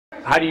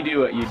How do you do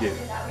what you do?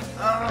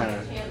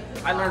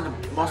 I learned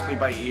mostly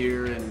by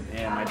ear, and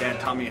my dad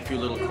taught me a few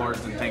little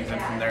chords and things,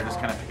 and from there just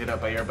kind of pick it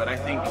up by ear. But I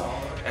think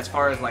as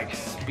far as like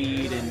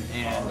speed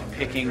and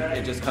picking,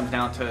 it just comes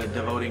down to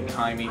devoting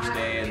time each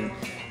day. And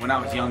when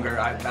I was younger,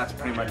 that's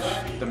pretty much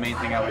the main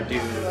thing I would do,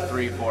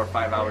 3, 4,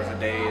 5 hours a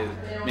day.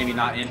 Maybe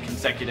not in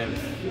consecutive,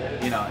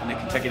 in a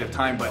consecutive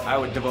time, but I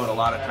would devote a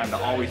lot of time to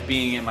always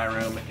being in my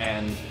room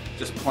and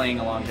just playing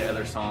along to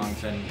other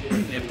songs. And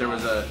if there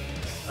was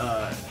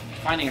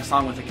finding a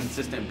song with a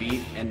consistent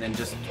beat and then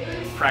just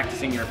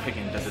practicing your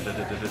picking,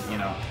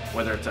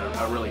 whether it's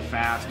a really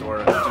fast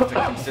or just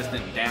a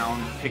consistent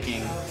down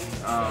picking.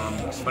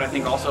 But I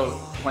think also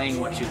playing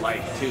what you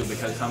like too,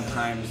 because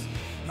sometimes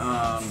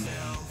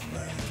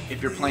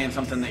if you're playing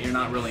something that you're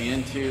not really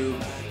into,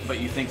 but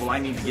you think, well, I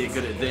need to get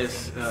good at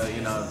this,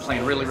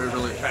 playing really, really,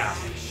 really fast.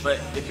 But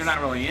if you're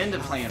not really into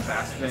playing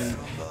fast, then,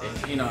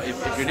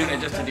 if you're doing it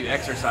just to do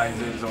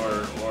exercises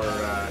or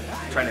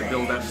try to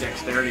build up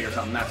dexterity or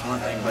something, that's one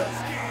thing. But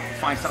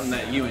find something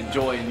that you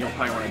enjoy and you'll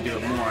probably want to do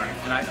it more.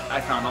 And I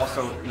found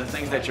also the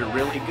things that you're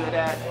really good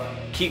at,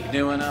 keep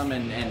doing them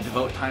and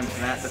devote time to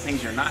that. The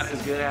things you're not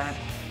as good at,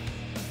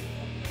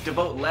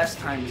 devote less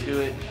time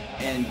to it,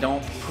 and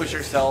don't push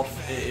yourself.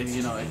 If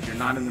you're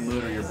not in the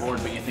mood or you're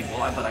bored, but you think,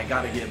 well, but I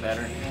got to get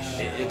better,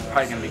 it's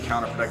probably going to be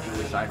counterproductive, at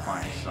least I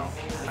find. So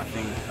I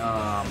think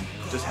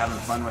just having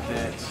fun with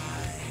it,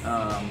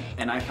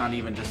 and I found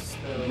even just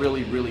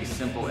really, really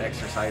simple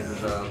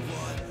exercises of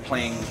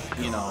playing,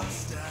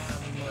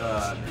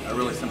 a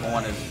really simple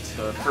one is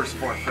the first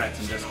 4 frets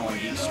and just going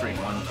each string,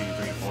 1, 2, 3,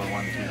 4,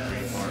 1, 2,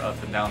 3, 4,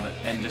 up and down,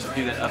 and just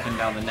do that up and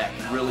down the neck,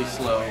 really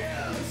slow.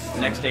 The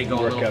next day go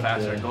a little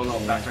faster,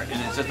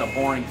 and it's just a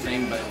boring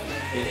thing, but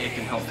it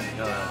can help,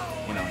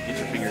 get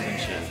your fingers in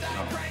shape.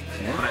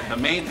 So. But the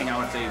main thing I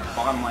would say,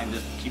 bottom line,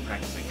 just keep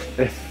practicing.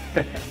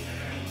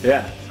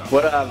 Yeah. So.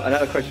 What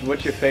another question?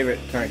 What's your favorite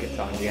Tourniquet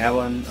song? Do you have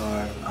one,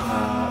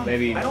 or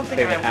maybe I don't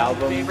think favorite I have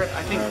album? One favorite.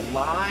 I think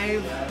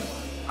live,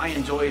 I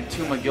enjoyed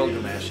Tuma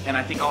Gilgamesh, and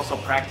I think also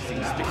practicing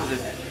just because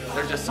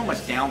there's just so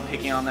much down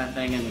picking on that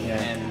thing,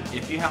 and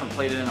if you haven't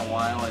played it in a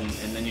while, and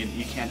then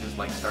you can't just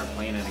like start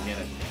playing it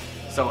again.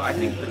 So I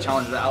think the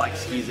challenge of that, I like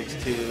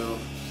Skizix too,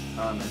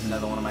 is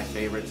another one of my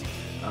favorites.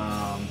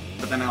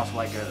 But then I also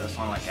like a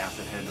song like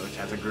Acid Head, which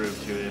has a groove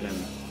to it, and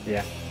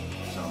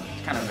so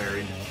it's kind of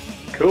varied.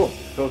 Cool.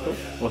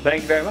 Well,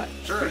 thank you very much.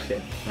 Sure. Appreciate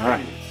it. All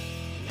right.